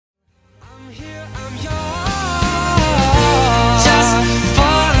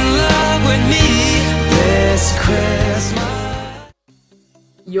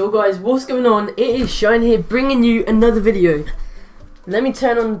Yo guys, what's going on? It is Shine here bringing you another video. Let me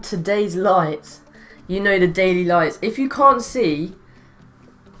turn on today's lights. You know, the daily lights. If you can't see,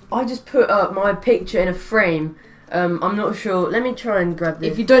 I just put up my picture in a frame. I'm not sure. Let me try and grab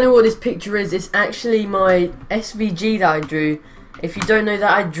this. If you don't know what this picture is, it's actually my SVG that I drew. If you don't know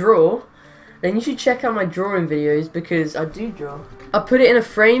that I draw, then you should check out my drawing videos because I do draw. I put it in a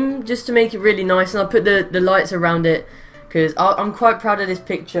frame just to make it really nice, and I put the lights around it because I'm quite proud of this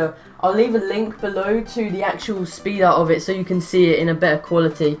picture. I'll leave a link below to the actual speed art of it so you can see it in a better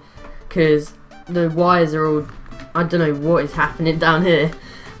quality, because the wires are all, I don't know what is happening down here.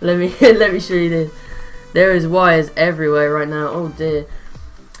 Let me show you this. There is wires everywhere right now. Oh dear.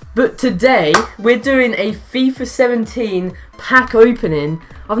 But today we're doing a FIFA 17 pack opening.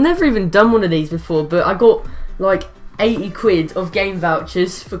 I've never even done one of these before, but I got like 80 quid of game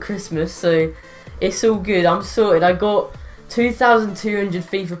vouchers for Christmas, so it's all good. I'm sorted. I got 2,200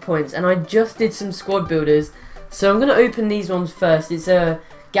 FIFA points, and I just did some squad builders, so I'm gonna open these ones first. It's a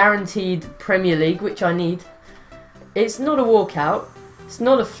guaranteed Premier League, which I need. It's not a walkout, it's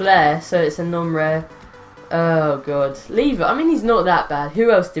not a flare, so it's a non-rare. Oh god, leave it. I mean, he's not that bad. Who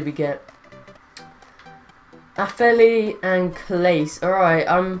else did we get? Afeli and Clace. Alright,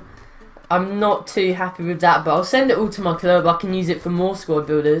 I'm not too happy with that, but I'll send it all to my club. I can use it for more squad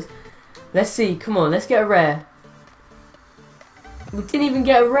builders. Let's see, come on, let's get a rare. We didn't even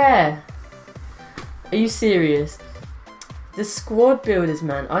get a rare. Are you serious? The squad builders,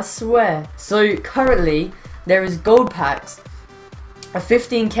 man, I swear. So currently there is gold packs, a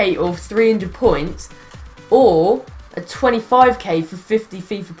 15k or 300 points, or a 25k for 50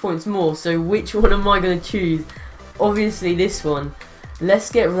 FIFA points more. So which one am I going to choose? Obviously this one. Let's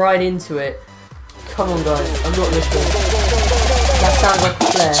get right into it. Come on guys, I'm not looking. That sounds like a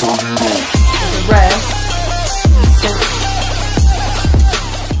flare. It's a rare.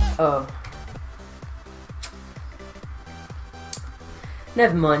 Oh.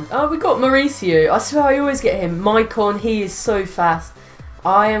 Never mind. Oh, we got Mauricio. I swear I always get him. Maicon, he is so fast.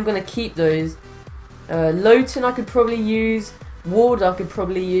 I am going to keep those. Lowton I could probably use. Ward I could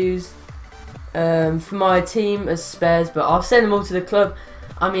probably use for my team as spares, but I'll send them all to the club.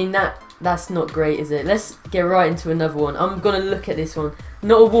 I mean, that's not great, is it? Let's get right into another one. I'm going to look at this one.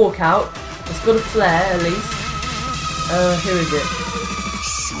 Not a walkout. It's got a flare at least. Who is it?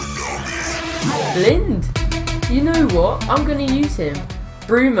 Blind. You know what? I'm going to use him.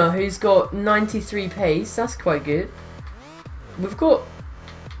 Bruma, who's got 93 pace. That's quite good. We've got...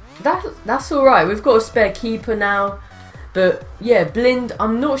 That's alright. We've got a spare keeper now. But, yeah, Blind,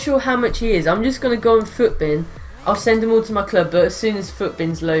 I'm not sure how much he is. I'm just going to go on Footbin. I'll send them all to my club, but as soon as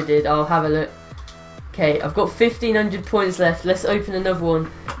Footbin's loaded, I'll have a look. Okay, I've got 1,500 points left. Let's open another one.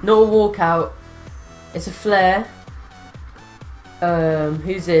 Not a walkout. It's a flare.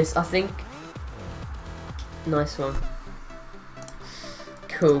 Who's this? I think... Nice one.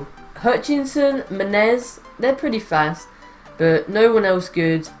 Cool. Hutchinson, Menez, they're pretty fast, but no one else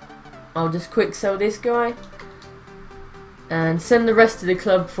good. I'll just quick sell this guy and send the rest of the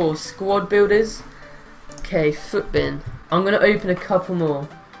club for squad builders. Okay, Footbin. I'm going to open a couple more.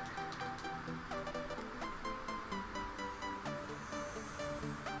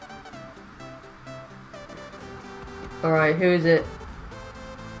 Alright, who is it?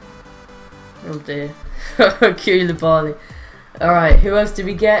 Oh dear. Koulibaly. Alright, who else did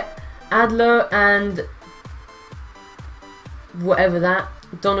we get? Adler and whatever that.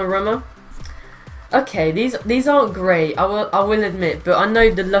 Donnarumma. Okay, these aren't great, I will admit, but I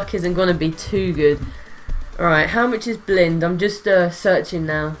know the luck isn't gonna be too good. Alright, how much is Blind? I'm just searching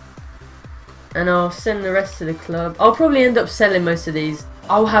now. And I'll send the rest to the club. I'll probably end up selling most of these.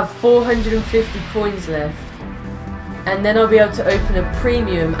 I'll have 450 coins left. And then I'll be able to open a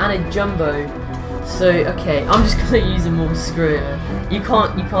premium and a jumbo. So okay, I'm just gonna use them all. Screw it, man. You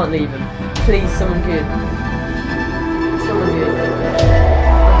can't leave them. Please, someone good. Someone good.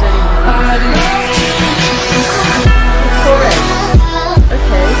 I don't even Torres.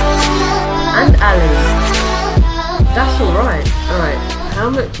 Okay. And Ali. That's alright. Alright. How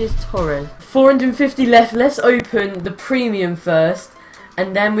much is Torres? 450 left. Let's open the premium first,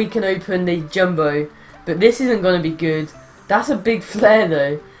 and then we can open the jumbo. But this isn't gonna be good. That's a big flare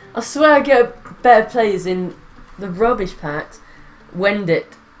though. I swear I get better players in the rubbish packs. Wendit.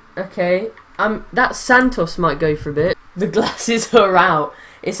 Okay. That Santos might go for a bit. The glasses are out.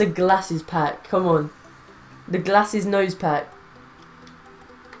 It's a glasses pack. Come on. The glasses nose pack.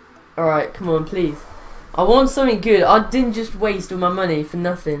 Alright, come on, please. I want something good. I didn't just waste all my money for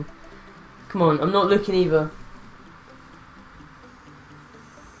nothing. Come on, I'm not looking either.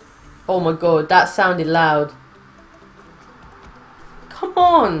 Oh my god, that sounded loud. Come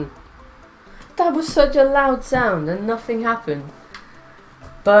on! That was such a loud sound and nothing happened.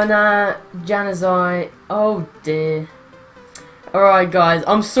 Bernat, Januzaj, oh dear. Alright guys,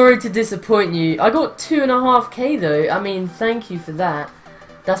 I'm sorry to disappoint you. I got 2.5k though. I mean, thank you for that.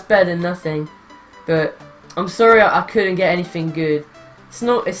 That's better than nothing. But I'm sorry I couldn't get anything good. It's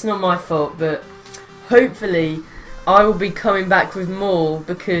not my fault, but hopefully I will be coming back with more,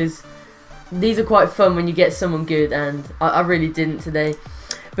 because these are quite fun when you get someone good, and I really didn't today.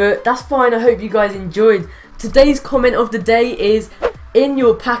 But that's fine. I hope you guys enjoyed. Today's comment of the day is, in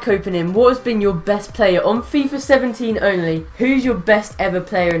your pack opening, what has been your best player on FIFA 17 only? Who's your best ever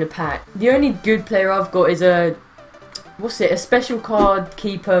player in a pack? The only good player I've got is a special card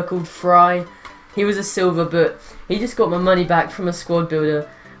keeper called Fry. He was a silver, but he just got my money back from a squad builder.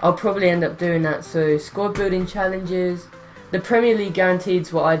 I'll probably end up doing that. So squad building challenges. The Premier League guaranteed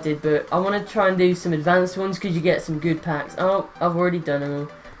is what I did, but I want to try and do some advanced ones because you get some good packs. Oh, I've already done them all.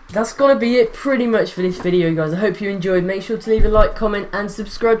 That's gonna be it pretty much for this video, guys. I hope you enjoyed. Make sure to leave a like, comment and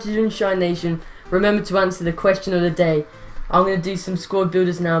subscribe to Shine Nation. Remember to answer the question of the day. I'm gonna do some squad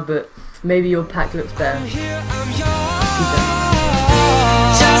builders now, but maybe your pack looks better. Just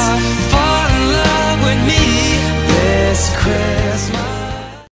fall in love with me this Christmas.